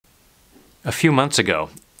A few months ago,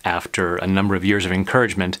 after a number of years of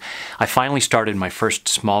encouragement, I finally started my first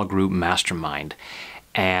small group mastermind.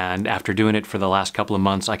 And after doing it for the last couple of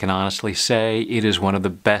months, I can honestly say it is one of the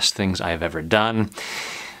best things I have ever done,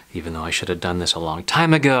 even though I should have done this a long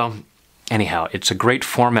time ago. Anyhow, it's a great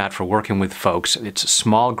format for working with folks. It's a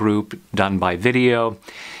small group done by video.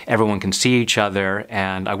 Everyone can see each other,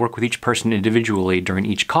 and I work with each person individually during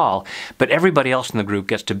each call, but everybody else in the group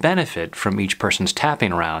gets to benefit from each person's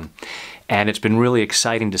tapping around. And it's been really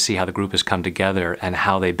exciting to see how the group has come together and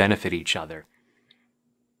how they benefit each other.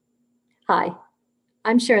 Hi,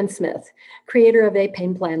 I'm Sharon Smith, creator of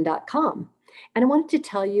apainplan.com, and I wanted to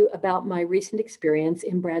tell you about my recent experience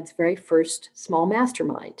in Brad's very first small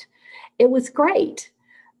mastermind. It was great,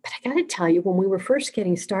 but I got to tell you, when we were first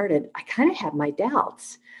getting started, I kind of had my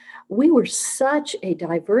doubts. We were such a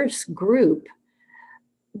diverse group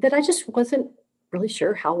that I just wasn't really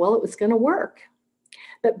sure how well it was going to work.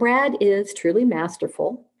 But Brad is truly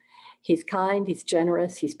masterful. He's kind, he's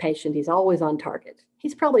generous, he's patient, he's always on target.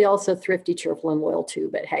 He's probably also thrifty, cheerful, and loyal too,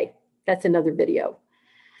 but hey, that's another video.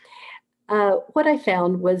 What I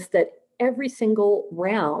found was that every single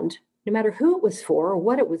round, no matter who it was for or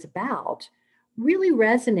what it was about, really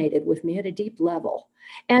resonated with me at a deep level.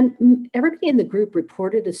 And everybody in the group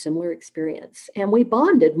reported a similar experience, and we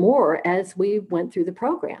bonded more as we went through the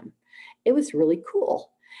program. It was really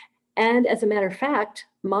cool. And as a matter of fact,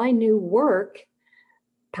 my new work,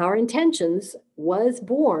 Power Intentions, was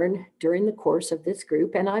born during the course of this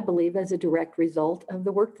group, and I believe as a direct result of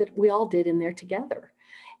the work that we all did in there together.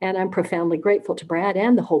 And I'm profoundly grateful to Brad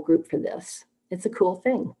and the whole group for this. It's a cool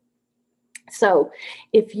thing. So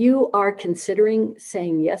if you are considering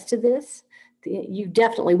saying yes to this, you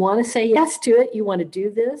definitely want to say yes to it. You want to do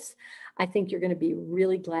this. I think you're going to be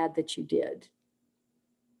really glad that you did.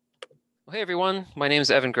 Well, hey everyone, my name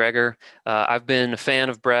is Evan Greger. I've been a fan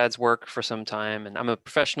of Brad's work for some time, and I'm a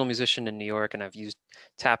professional musician in New York, and I've used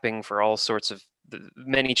tapping for all sorts of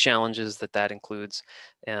many challenges that includes.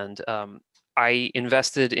 And I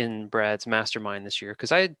invested in Brad's mastermind this year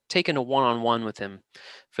because I had taken a one-on-one with him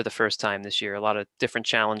for the first time this year. A lot of different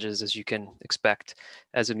challenges, as you can expect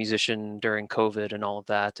as a musician during COVID and all of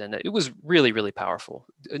that. And it was really, really powerful.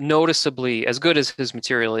 Noticeably, as good as his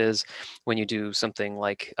material is, when you do something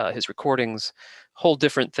like his recordings, whole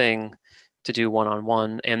different thing to do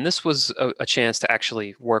one-on-one. And this was a chance to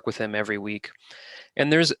actually work with him every week.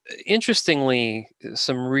 And there's, interestingly,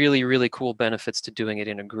 some really, really cool benefits to doing it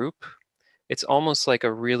in a group. It's almost like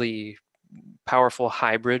a really powerful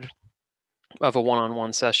hybrid of a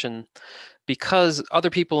one-on-one session, because other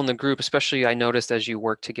people in the group, especially I noticed as you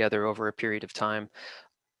work together over a period of time,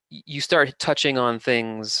 you start touching on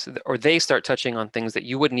things, or they start touching on things that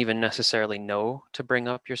you wouldn't even necessarily know to bring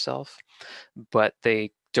up yourself, but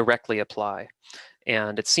they directly apply.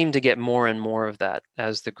 And it seemed to get more and more of that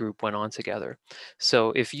as the group went on together.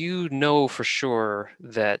 So if you know for sure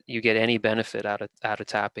that you get any benefit out of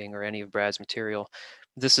tapping or any of Brad's material,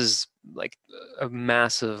 this is like a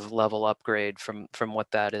massive level upgrade from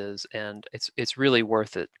what that is, and it's really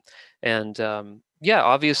worth it. And yeah,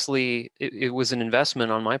 obviously it was an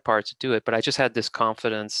investment on my part to do it, but I just had this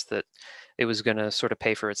confidence that it was going to sort of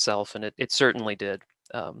pay for itself, and it certainly did.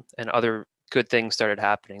 And other good things started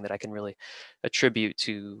happening that I can really attribute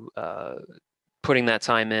to putting that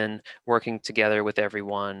time in, working together with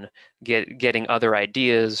everyone, getting other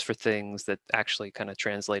ideas for things that actually kind of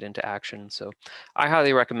translate into action. So I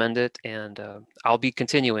highly recommend it, and I'll be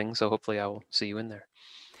continuing, so hopefully I will see you in there.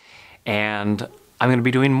 And I'm going to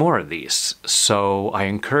be doing more of these, so I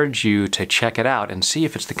encourage you to check it out and see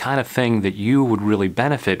if it's the kind of thing that you would really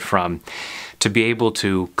benefit from, to be able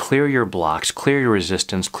to clear your blocks, clear your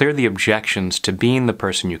resistance, clear the objections to being the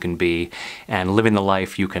person you can be and living the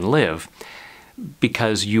life you can live.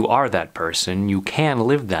 Because you are that person, you can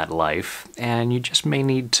live that life, and you just may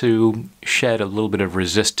need to shed a little bit of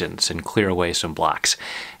resistance and clear away some blocks.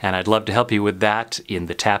 And I'd love to help you with that in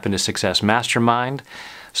the Tap into Success Mastermind,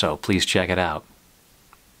 so please check it out.